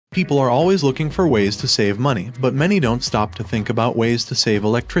People are always looking for ways to save money, but many don't stop to think about ways to save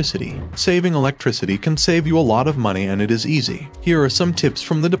electricity. Saving electricity can save you a lot of money, and it is easy. Here are some tips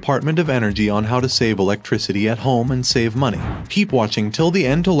from the Department of Energy on how to save electricity at home and save money. Keep watching till the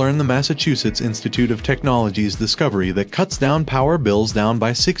end to learn the Massachusetts Institute of Technology's discovery that cuts down power bills down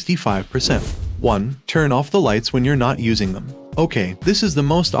by 65%. 1. Turn off the lights when you're not using them. Okay, this is the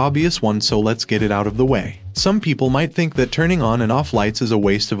most obvious one, so let's get it out of the way. Some people might think that turning on and off lights is a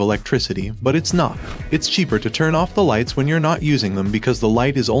waste of electricity, but it's not. It's cheaper to turn off the lights when you're not using them because the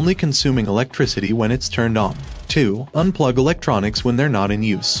light is only consuming electricity when it's turned on. 2. Unplug electronics when they're not in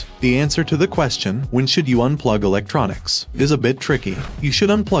use. The answer to the question, when should you unplug electronics, is a bit tricky. You should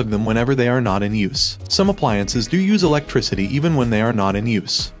unplug them whenever they are not in use. Some appliances do use electricity even when they are not in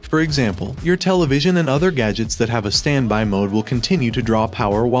use. For example, your television and other gadgets that have a standby mode will continue to draw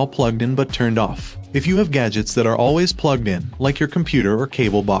power while plugged in but turned off. If you have gadgets that are always plugged in, like your computer or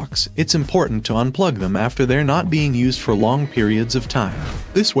cable box, it's important to unplug them after they're not being used for long periods of time.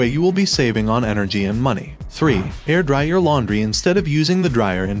 This way you will be saving on energy and money. 3. Air dry your laundry instead of using the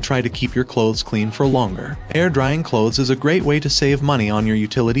dryer and try to keep your clothes clean for longer. Air drying clothes is a great way to save money on your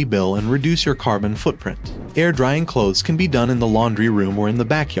utility bill and reduce your carbon footprint. Air drying clothes can be done in the laundry room or in the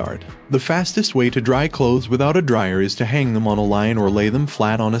backyard. The fastest way to dry clothes without a dryer is to hang them on a line or lay them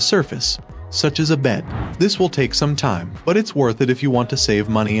flat on a surface, such as a bed. This will take some time, but it's worth it if you want to save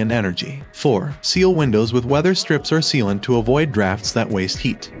money and energy. 4. Seal windows with weather strips or sealant to avoid drafts that waste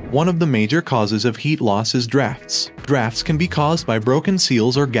heat. One of the major causes of heat loss is drafts. Drafts can be caused by broken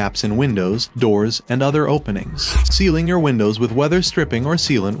seals or gaps in windows, doors, and other openings. Sealing your windows with weather stripping or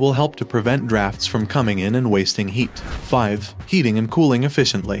sealant will help to prevent drafts from coming in and wasting heat. 5. Heating and cooling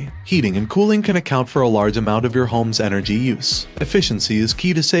efficiently. Heating and cooling can account for a large amount of your home's energy use. Efficiency is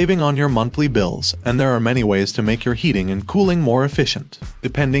key to saving on your monthly bills, and there are many ways to make your heating and cooling more efficient.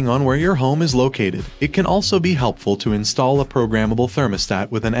 Depending on where your home is located, it can also be helpful to install a programmable thermostat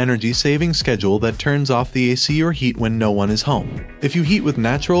with an energy-saving schedule that turns off the AC or heat when no one is home. If you heat with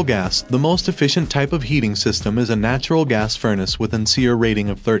natural gas, the most efficient type of heating system is a natural gas furnace with an SEER rating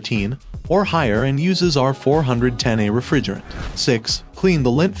of 13 or higher and uses R410A refrigerant. 6. Clean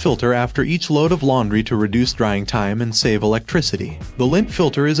the lint filter after each load of laundry to reduce drying time and save electricity. The lint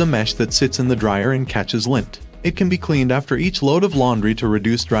filter is a mesh that sits in the dryer and catches lint. It can be cleaned after each load of laundry to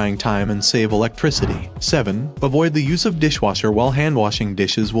reduce drying time and save electricity. 7. Avoid the use of dishwasher while hand washing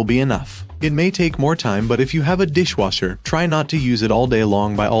dishes will be enough. It may take more time, but if you have a dishwasher, try not to use it all day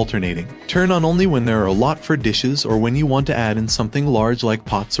long by alternating. Turn on only when there are a lot for dishes or when you want to add in something large like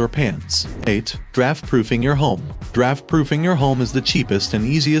pots or pans. 8. Draft-proofing your home. Draft-proofing your home is the cheapest and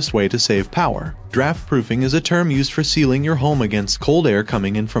easiest way to save power. Draft-proofing is a term used for sealing your home against cold air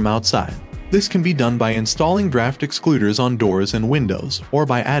coming in from outside. This can be done by installing draft excluders on doors and windows, or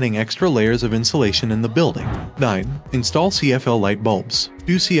by adding extra layers of insulation in the building. 9. Install CFL light bulbs.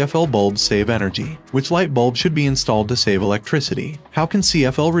 Do CFL bulbs save energy? Which light bulb should be installed to save electricity? How can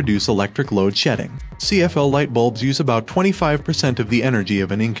CFL reduce electric load shedding? CFL light bulbs use about 25% of the energy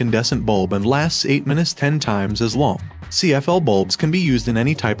of an incandescent bulb and lasts 8 minutes 10 times as long. CFL bulbs can be used in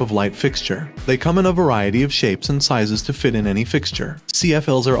any type of light fixture. They come in a variety of shapes and sizes to fit in any fixture.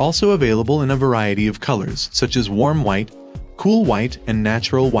 CFLs are also available in a variety of colors, such as warm white, cool white, and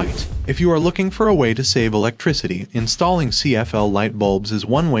natural white. If you are looking for a way to save electricity, installing CFL light bulbs is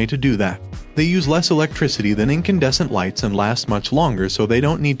one way to do that. They use less electricity than incandescent lights and last much longer, so they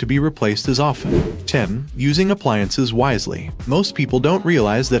don't need to be replaced as often. 10. Using appliances wisely. Most people don't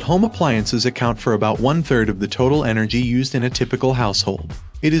realize that home appliances account for about 1/3 of the total energy used in a typical household.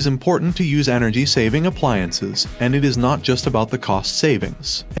 It is important to use energy-saving appliances, and it is not just about the cost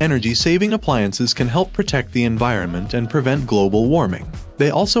savings. Energy-saving appliances can help protect the environment and prevent global warming.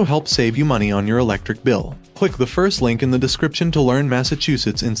 They also help save you money on your electric bill. Click the first link in the description to learn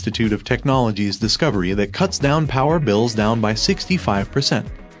Massachusetts Institute of Technology's discovery that cuts down power bills down by 65%.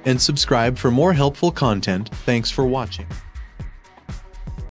 And subscribe for more helpful content. Thanks for watching.